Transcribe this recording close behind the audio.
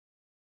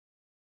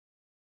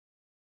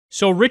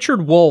So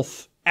Richard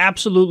Wolff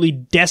absolutely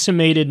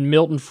decimated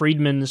Milton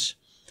Friedman's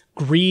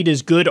greed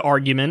is good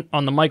argument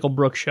on the Michael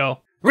Brooks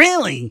show.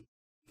 Really?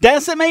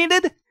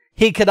 Decimated?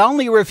 He could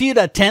only refute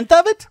a tenth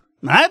of it?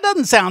 That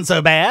doesn't sound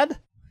so bad.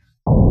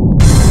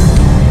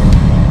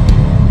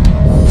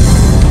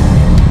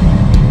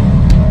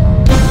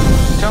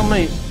 Tell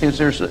me, is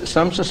there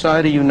some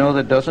society you know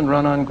that doesn't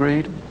run on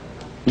greed?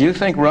 You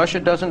think Russia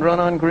doesn't run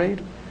on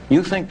greed?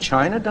 You think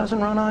China doesn't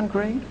run on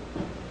greed?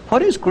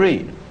 What is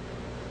greed?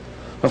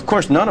 Of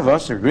course, none of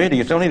us are greedy.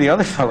 It's only the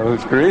other fellow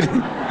who's greedy.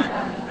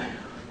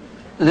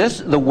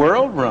 The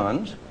world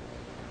runs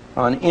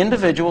on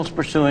individuals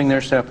pursuing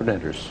their separate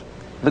interests.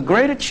 The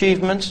great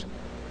achievements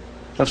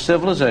of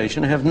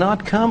civilization have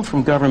not come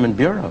from government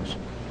bureaus.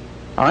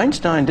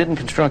 Einstein didn't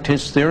construct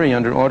his theory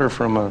under order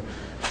from a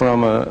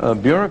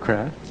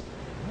bureaucrat.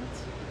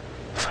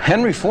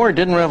 Henry Ford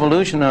didn't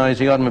revolutionize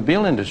the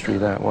automobile industry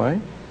that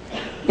way.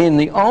 In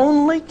the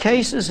only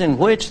cases in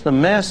which the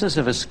masses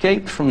have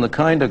escaped from the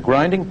kind of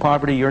grinding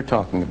poverty you're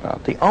talking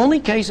about, the only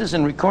cases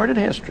in recorded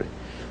history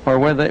are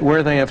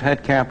where they have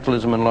had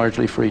capitalism and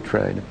largely free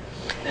trade.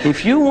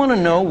 If you want to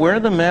know where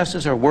the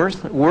masses are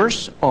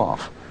worst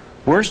off,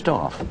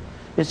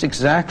 it's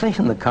exactly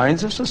in the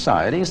kinds of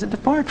societies that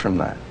depart from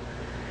that.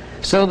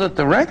 So that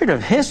the record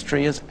of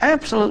history is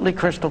absolutely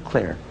crystal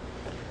clear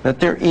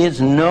that there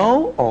is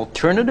no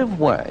alternative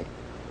way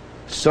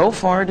so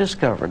far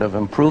discovered of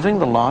improving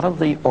the lot of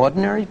the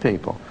ordinary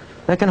people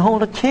that can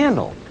hold a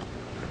candle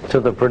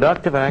to the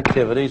productive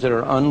activities that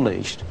are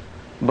unleashed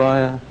by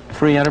a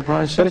free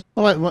enterprise system.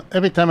 Well,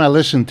 every time I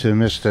listen to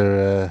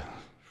Mr.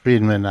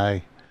 Friedman,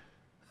 I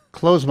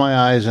close my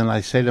eyes and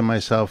I say to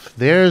myself,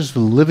 there's the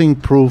living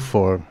proof,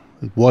 or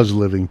it was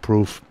living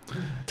proof.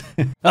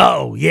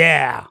 Oh,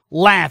 yeah.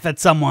 Laugh at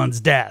someone's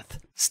death.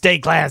 Stay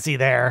classy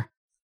there.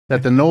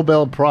 That the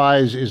Nobel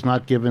Prize is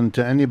not given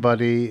to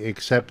anybody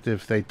except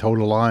if they toe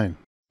the line.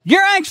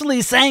 You're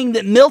actually saying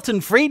that Milton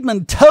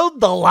Friedman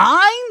towed the line?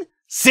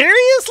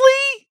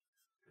 Seriously?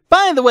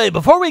 By the way,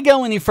 before we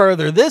go any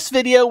further, this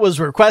video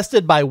was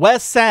requested by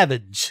Wes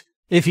Savage.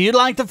 If you'd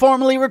like to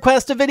formally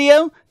request a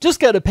video, just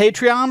go to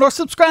Patreon or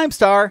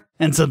Subscribestar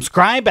and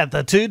subscribe at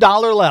the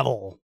 $2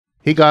 level.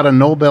 He got a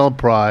Nobel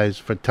Prize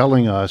for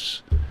telling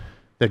us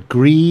that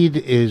greed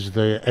is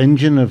the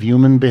engine of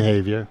human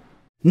behavior.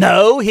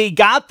 No, he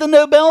got the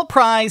Nobel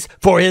Prize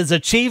for his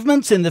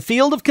achievements in the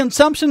field of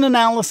consumption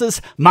analysis,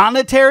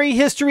 monetary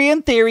history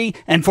and theory,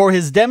 and for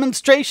his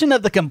demonstration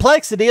of the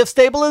complexity of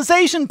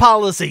stabilization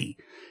policy.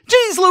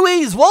 Jeez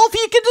Louise, Wolff,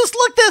 you can just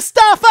look this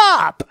stuff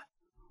up!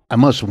 I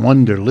must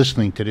wonder,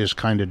 listening to this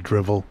kind of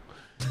drivel,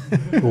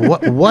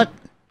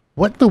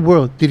 what the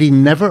world? Did he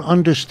never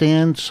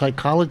understand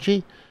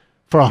psychology?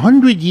 For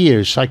 100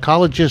 years,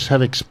 psychologists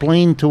have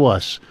explained to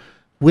us,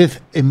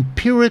 with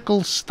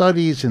empirical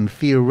studies and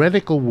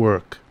theoretical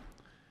work,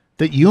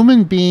 that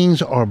human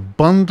beings are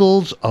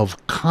bundles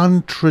of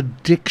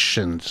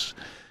contradictions,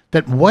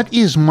 that what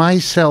is my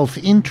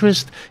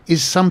self-interest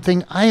is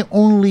something I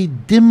only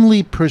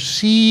dimly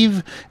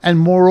perceive, and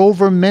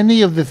moreover,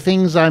 many of the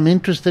things I'm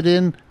interested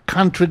in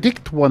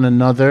contradict one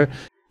another.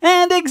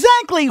 And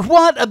exactly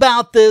what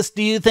about this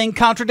do you think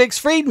contradicts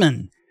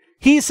Friedman?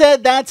 He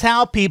said that's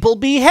how people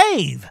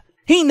behave.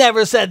 He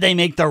never said they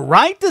make the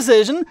right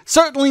decision,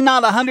 certainly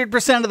not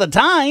 100% of the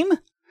time.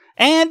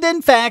 And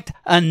in fact,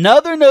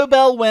 another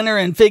Nobel winner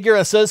and figure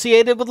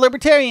associated with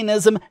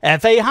libertarianism,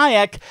 F.A.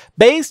 Hayek,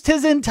 based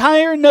his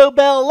entire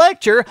Nobel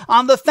lecture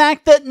on the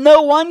fact that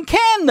no one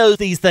can know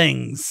these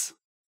things.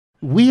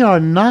 We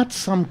are not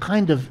some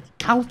kind of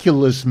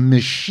calculus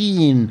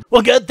machine.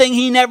 Well, good thing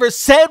he never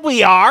said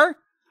we are.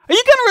 Are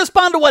you going to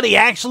respond to what he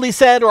actually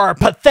said, or are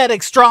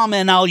pathetic straw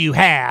men all you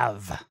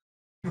have?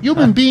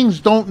 Human beings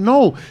don't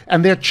know,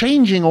 and they're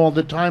changing all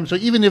the time, so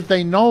even if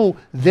they know,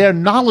 their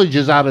knowledge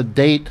is out of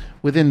date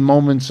within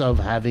moments of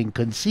having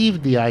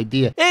conceived the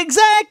idea.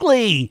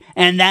 Exactly!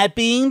 And that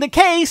being the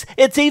case,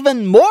 it's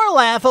even more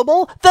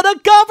laughable that a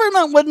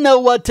government would know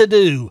what to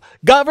do.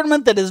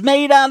 Government that is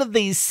made out of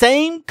these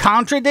same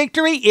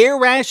contradictory,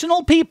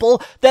 irrational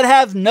people that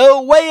have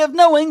no way of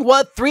knowing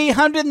what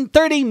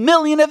 330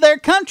 million of their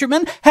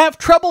countrymen have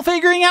trouble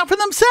figuring out for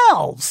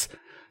themselves.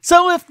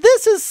 So if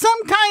this is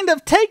some kind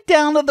of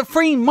takedown of the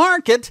free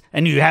market,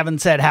 and you haven't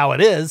said how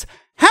it is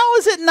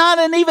it not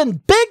an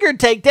even bigger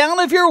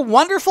takedown of your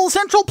wonderful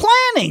central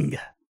planning?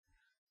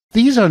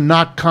 These are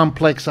not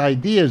complex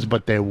ideas,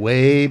 but they're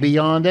way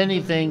beyond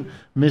anything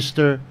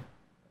Mr.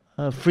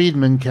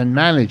 Friedman can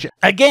manage.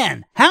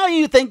 Again, how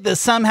you think this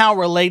somehow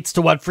relates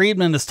to what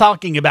Friedman is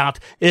talking about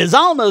is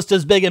almost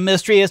as big a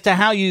mystery as to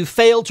how you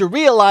fail to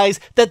realize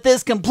that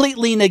this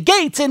completely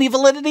negates any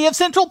validity of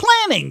central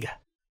planning.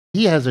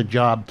 He has a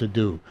job to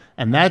do,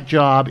 and that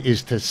job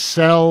is to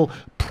sell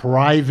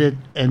private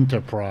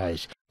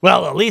enterprise.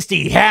 Well, at least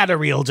he had a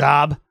real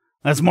job.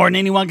 That's more than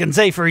anyone can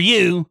say for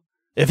you.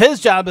 If his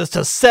job is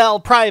to sell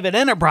private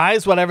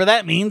enterprise, whatever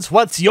that means,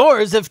 what's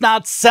yours if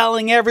not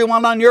selling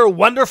everyone on your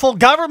wonderful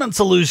government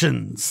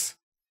solutions?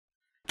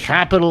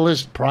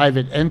 capitalist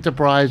private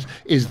enterprise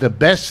is the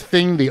best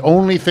thing, the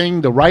only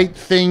thing, the right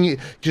thing.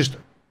 Just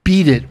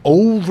beat it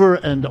over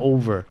and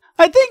over.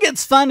 I think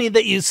it's funny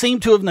that you seem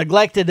to have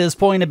neglected his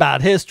point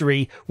about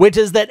history, which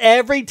is that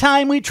every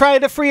time we try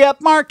to free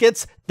up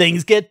markets,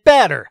 things get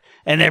better.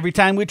 And every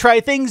time we try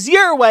things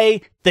your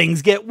way,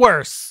 things get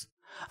worse.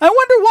 I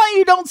wonder why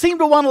you don't seem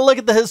to want to look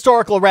at the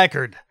historical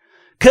record.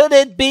 Could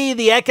it be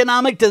the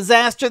economic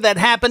disaster that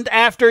happened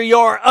after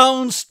your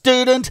own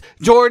student,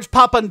 George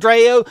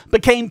Papandreou,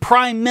 became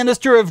Prime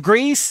Minister of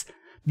Greece?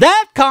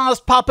 That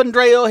caused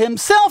Papandreou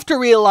himself to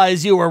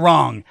realize you were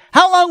wrong.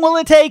 How long will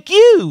it take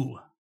you?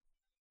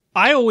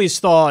 I always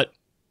thought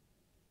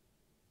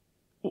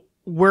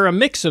we're a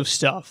mix of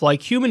stuff.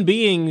 Like human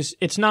beings,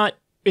 it's not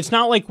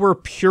like we're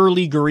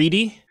purely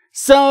greedy.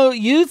 So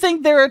you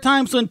think there are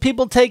times when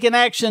people take an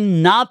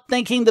action not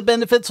thinking the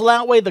benefits will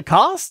outweigh the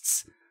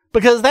costs?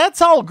 Because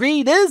that's all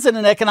greed is in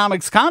an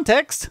economics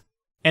context.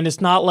 And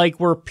it's not like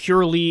we're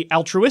purely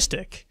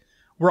altruistic.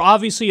 We're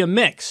obviously a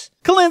mix.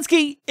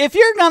 Kulinski, if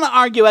you're going to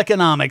argue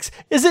economics,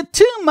 is it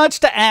too much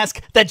to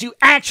ask that you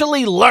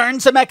actually learn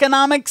some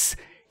economics?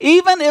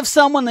 Even if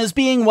someone is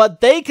being what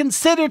they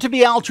consider to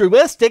be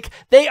altruistic,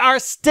 they are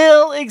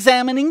still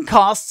examining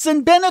costs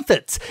and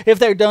benefits. If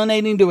they're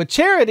donating to a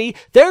charity,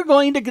 they're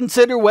going to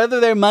consider whether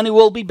their money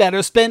will be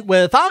better spent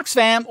with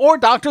Oxfam or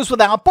Doctors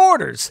Without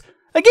Borders.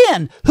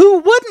 Again, who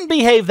wouldn't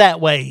behave that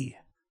way?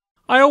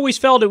 I always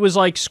felt it was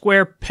like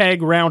square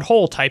peg, round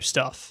hole type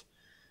stuff.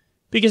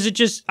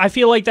 Because I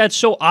feel like that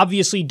so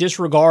obviously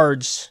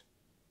disregards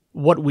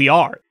what we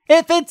are.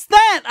 If it's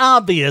that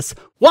obvious,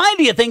 why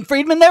do you think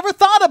Friedman never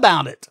thought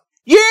about it?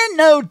 You're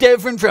no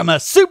different from a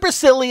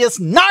supercilious,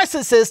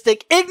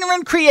 narcissistic,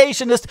 ignorant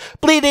creationist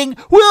bleating,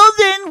 "Well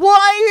then,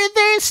 why are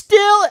there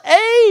still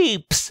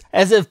apes?"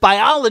 As if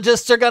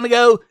biologists are gonna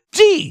go,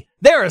 "Gee,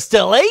 there are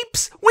still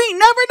apes? We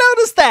never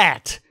noticed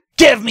that.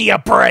 Give me a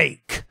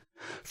break."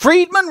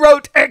 Friedman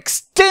wrote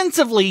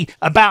extensively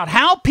about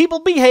how people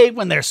behave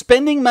when they're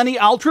spending money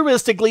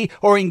altruistically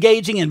or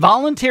engaging in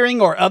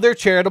volunteering or other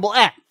charitable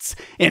acts.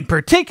 In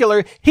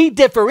particular, he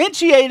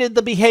differentiated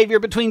the behavior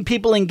between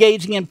people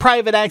engaging in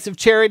private acts of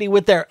charity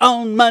with their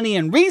own money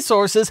and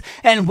resources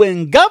and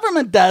when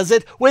government does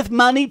it with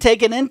money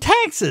taken in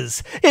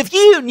taxes. If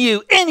you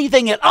knew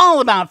anything at all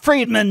about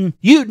Friedman,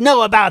 you'd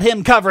know about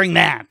him covering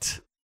that.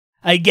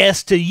 I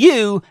guess to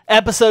you,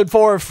 episode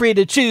 4 of Free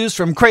to Choose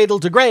From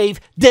Cradle to Grave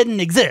didn't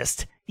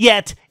exist.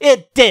 Yet,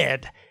 it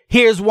did.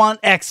 Here's one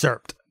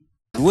excerpt.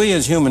 We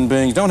as human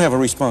beings don't have a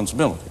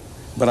responsibility,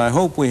 but I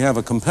hope we have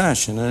a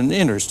compassion and an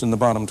interest in the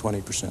bottom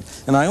 20%.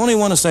 And I only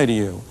want to say to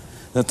you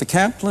that the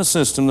capitalist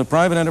system, the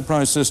private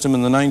enterprise system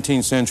in the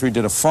 19th century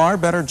did a far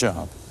better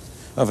job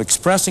of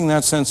expressing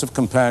that sense of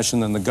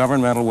compassion than the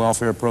governmental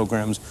welfare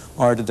programs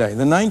are today.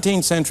 The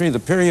 19th century, the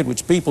period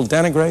which people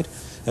denigrate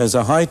as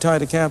a high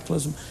tide of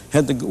capitalism,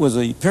 was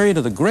a period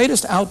of the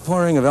greatest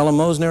outpouring of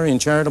eleemosynary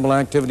and charitable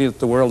activity that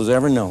the world has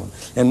ever known.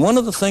 And one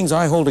of the things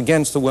I hold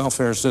against the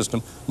welfare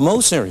system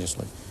most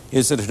seriously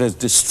is that it has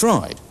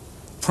destroyed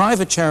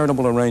private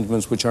charitable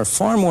arrangements which are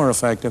far more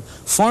effective,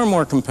 far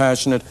more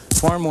compassionate,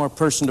 far more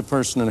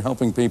person-to-person in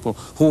helping people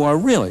who are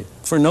really,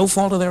 for no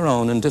fault of their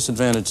own, in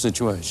disadvantaged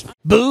situations.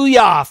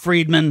 Booyah,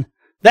 Friedman.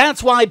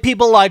 That's why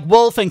people like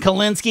Wolff and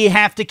Kilinsky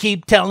have to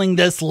keep telling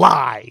this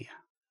lie.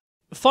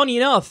 Funny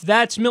enough,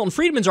 that's Milton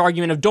Friedman's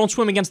argument of don't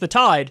swim against the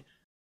tide.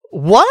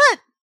 What?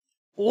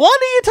 What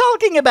are you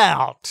talking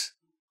about?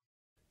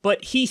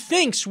 But he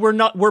thinks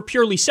we're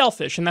purely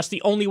selfish, and that's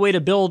the only way to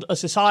build a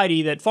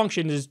society that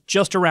functions is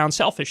just around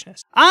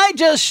selfishness. I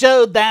just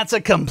showed that's a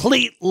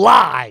complete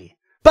lie.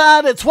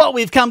 But it's what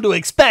we've come to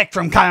expect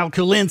from Kyle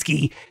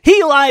Kulinski.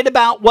 He lied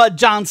about what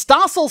John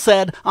Stossel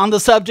said on the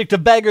subject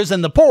of beggars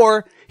and the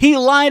poor. He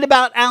lied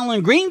about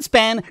Alan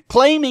Greenspan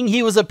claiming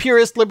he was a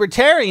purist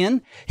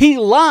libertarian. He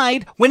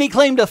lied when he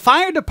claimed a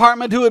fire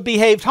department who had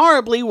behaved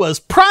horribly was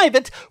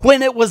private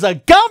when it was a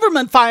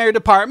government fire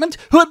department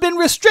who had been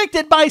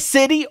restricted by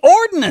city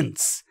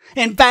ordinance.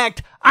 In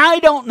fact, I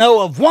don't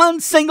know of one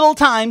single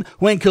time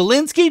when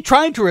Kulinski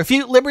tried to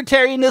refute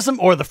libertarianism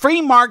or the free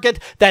market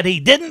that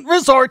he didn't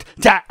resort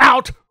to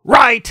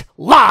outright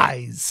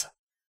lies.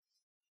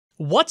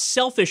 What's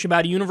selfish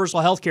about a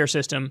universal healthcare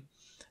system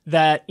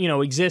that,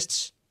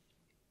 exists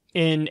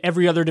in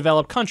every other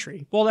developed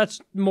country? Well, that's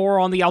more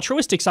on the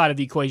altruistic side of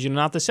the equation,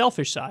 not the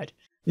selfish side.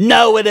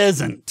 No, it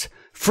isn't.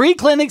 Free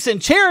clinics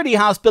and charity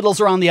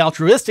hospitals are on the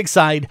altruistic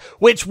side,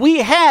 which we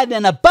had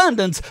in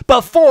abundance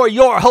before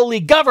your holy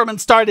government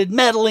started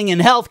meddling in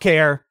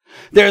healthcare.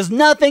 There's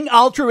nothing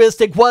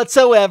altruistic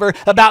whatsoever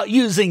about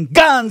using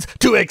guns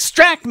to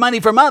extract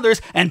money from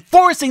others and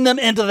forcing them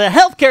into the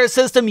healthcare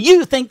system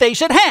you think they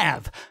should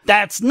have.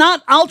 That's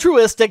not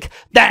altruistic.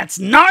 That's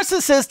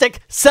narcissistic,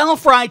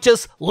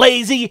 self-righteous,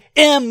 lazy,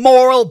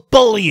 immoral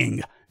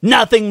bullying.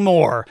 Nothing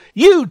more.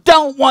 You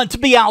don't want to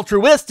be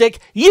altruistic.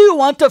 You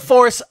want to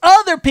force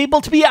other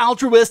people to be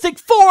altruistic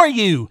for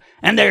you.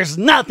 And there's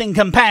nothing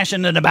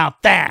compassionate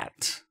about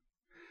that.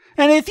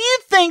 And if you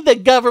think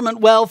that government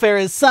welfare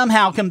is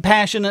somehow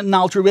compassionate and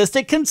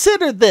altruistic,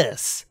 consider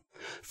this.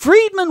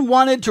 Friedman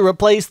wanted to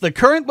replace the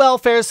current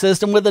welfare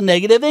system with a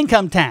negative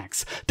income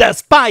tax,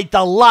 despite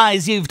the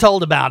lies you've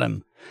told about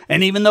him.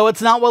 And even though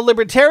it's not what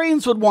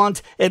libertarians would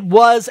want, it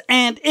was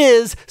and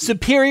is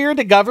superior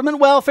to government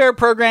welfare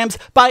programs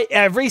by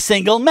every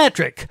single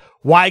metric.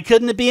 Why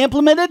couldn't it be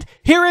implemented?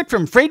 Hear it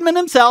from Friedman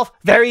himself,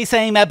 very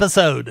same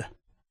episode.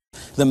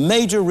 The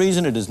major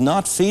reason it is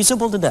not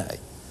feasible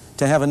today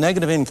to have a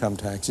negative income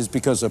tax is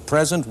because the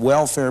present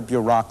welfare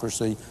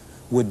bureaucracy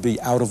would be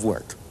out of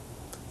work.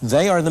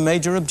 They are the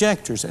major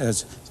objectors,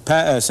 as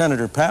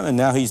Senator Pat,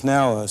 and he's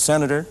now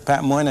Senator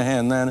Pat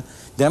Moynihan then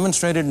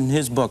demonstrated in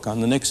his book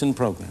on the Nixon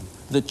program.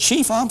 The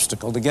chief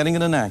obstacle to getting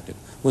it enacted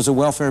was a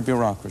welfare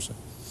bureaucracy.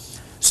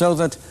 So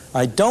that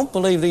I don't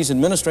believe these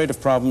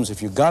administrative problems,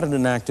 if you got it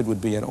enacted, would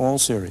be at all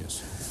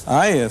serious.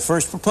 I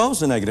first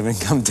proposed the negative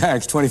income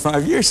tax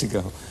 25 years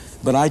ago,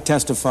 but I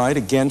testified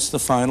against the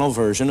final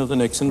version of the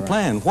Nixon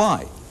plan.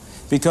 Why?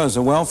 Because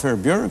the welfare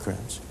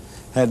bureaucrats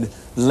had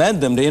led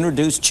them to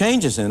introduce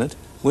changes in it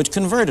which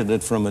converted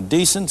it from a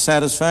decent,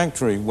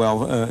 satisfactory,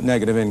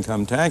 negative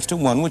income tax to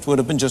one which would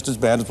have been just as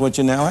bad as what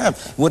you now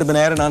have. Would have been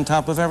added on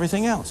top of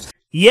everything else.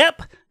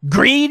 Yep,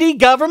 greedy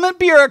government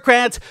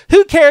bureaucrats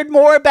who cared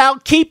more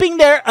about keeping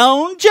their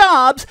own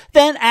jobs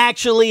than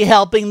actually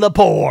helping the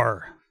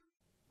poor.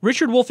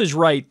 Richard Wolff is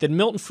right that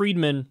Milton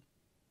Friedman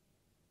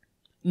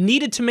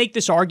needed to make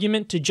this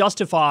argument to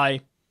justify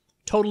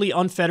totally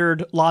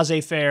unfettered,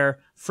 laissez-faire,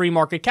 free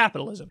market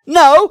capitalism.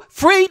 No,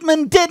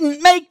 Friedman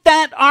didn't make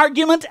that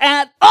argument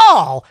at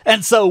all,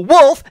 and so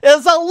Wolff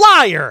is a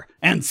liar,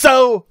 and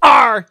so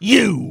are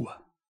you.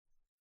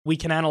 We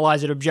can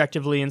analyze it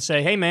objectively and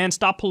say, hey man,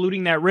 stop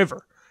polluting that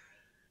river.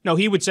 No,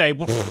 he would say,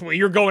 well,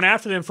 you're going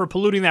after them for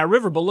polluting that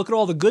river, but look at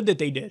all the good that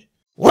they did.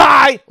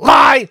 Lie,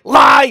 lie,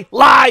 lie,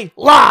 lie,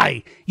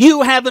 lie.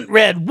 You haven't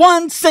read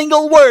one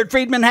single word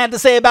Friedman had to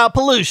say about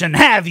pollution,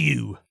 have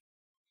you?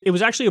 It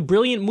was actually a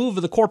brilliant move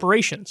of the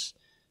corporations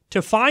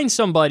to find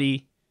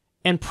somebody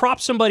and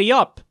prop somebody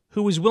up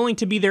who was willing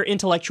to be their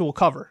intellectual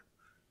cover.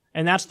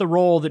 And that's the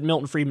role that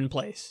Milton Friedman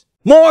plays.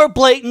 More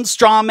blatant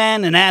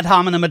strawman and ad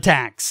hominem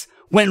attacks,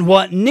 when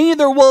what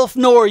neither Wolff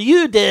nor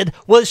you did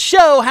was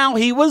show how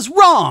he was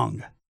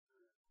wrong.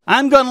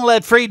 I'm going to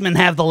let Friedman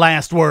have the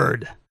last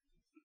word.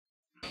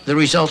 The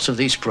results of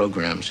these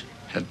programs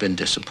have been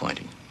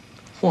disappointing.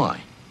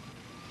 Why?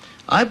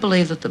 I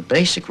believe that the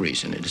basic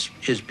reason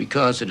is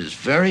because it is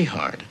very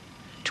hard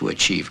to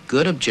achieve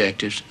good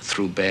objectives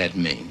through bad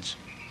means.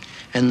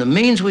 And the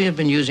means we have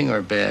been using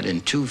are bad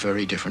in two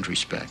very different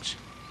respects.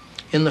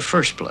 In the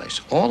first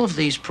place, all of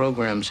these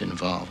programs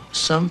involve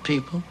some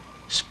people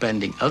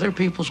spending other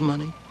people's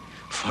money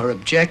for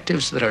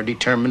objectives that are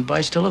determined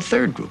by still a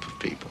third group of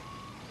people.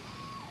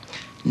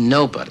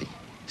 Nobody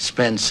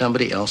spends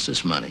somebody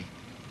else's money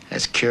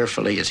as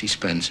carefully as he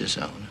spends his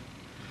own.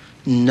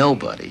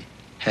 Nobody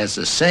has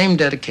the same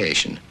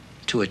dedication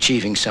to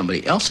achieving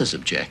somebody else's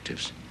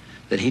objectives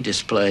that he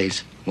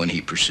displays when he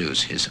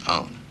pursues his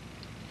own.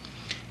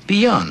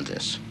 Beyond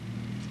this,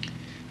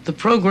 the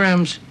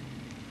programs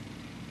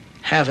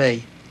have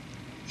an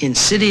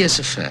insidious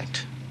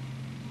effect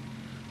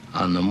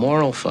on the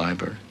moral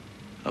fiber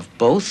of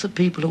both the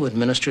people who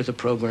administer the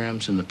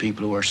programs and the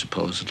people who are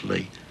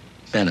supposedly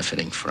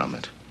benefiting from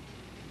it.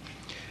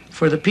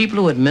 For the people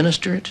who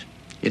administer it,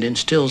 it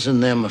instills in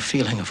them a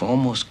feeling of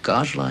almost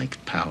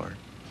godlike power.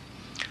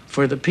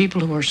 For the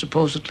people who are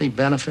supposedly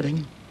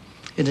benefiting,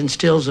 it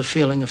instills a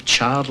feeling of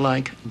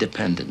childlike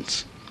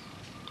dependence.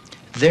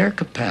 Their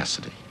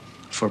capacity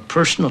for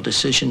personal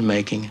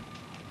decision-making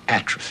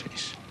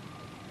atrophies.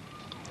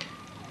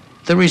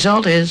 The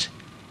result is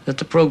that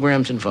the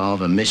programs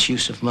involve a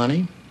misuse of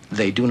money.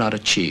 They do not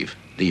achieve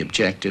the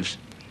objectives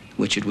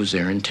which it was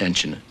their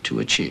intention to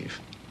achieve.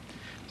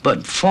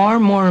 But far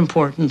more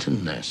important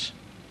than this,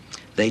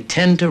 they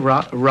tend to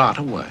rot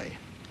away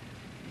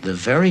the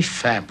very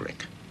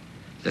fabric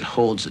that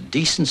holds a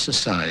decent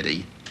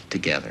society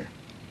together.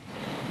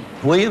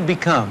 We have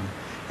become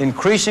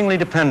increasingly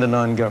dependent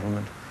on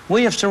government.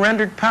 We have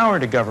surrendered power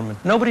to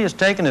government. Nobody has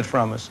taken it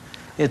from us.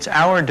 It's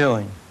our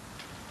doing.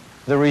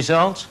 The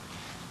results?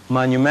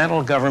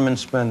 Monumental government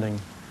spending.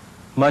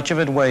 Much of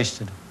it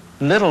wasted.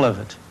 Little of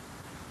it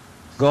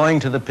going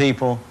to the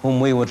people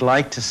whom we would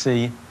like to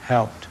see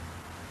helped.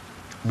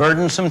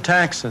 Burdensome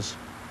taxes,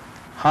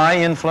 high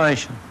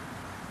inflation,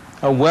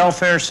 a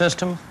welfare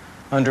system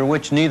under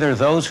which neither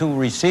those who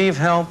receive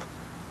help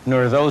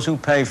nor those who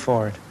pay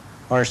for it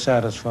are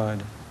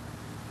satisfied.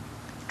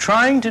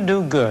 Trying to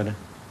do good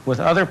with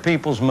other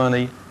people's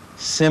money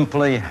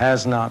simply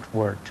has not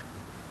worked.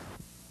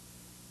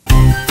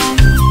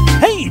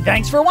 Hey,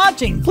 thanks for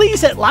watching.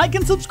 Please hit like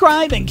and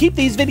subscribe and keep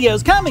these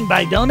videos coming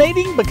by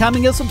donating,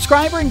 becoming a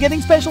subscriber and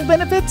getting special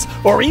benefits,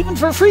 or even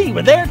for free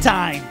with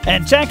airtime.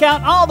 And check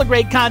out all the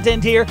great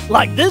content here,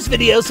 like this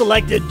video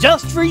selected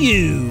just for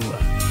you.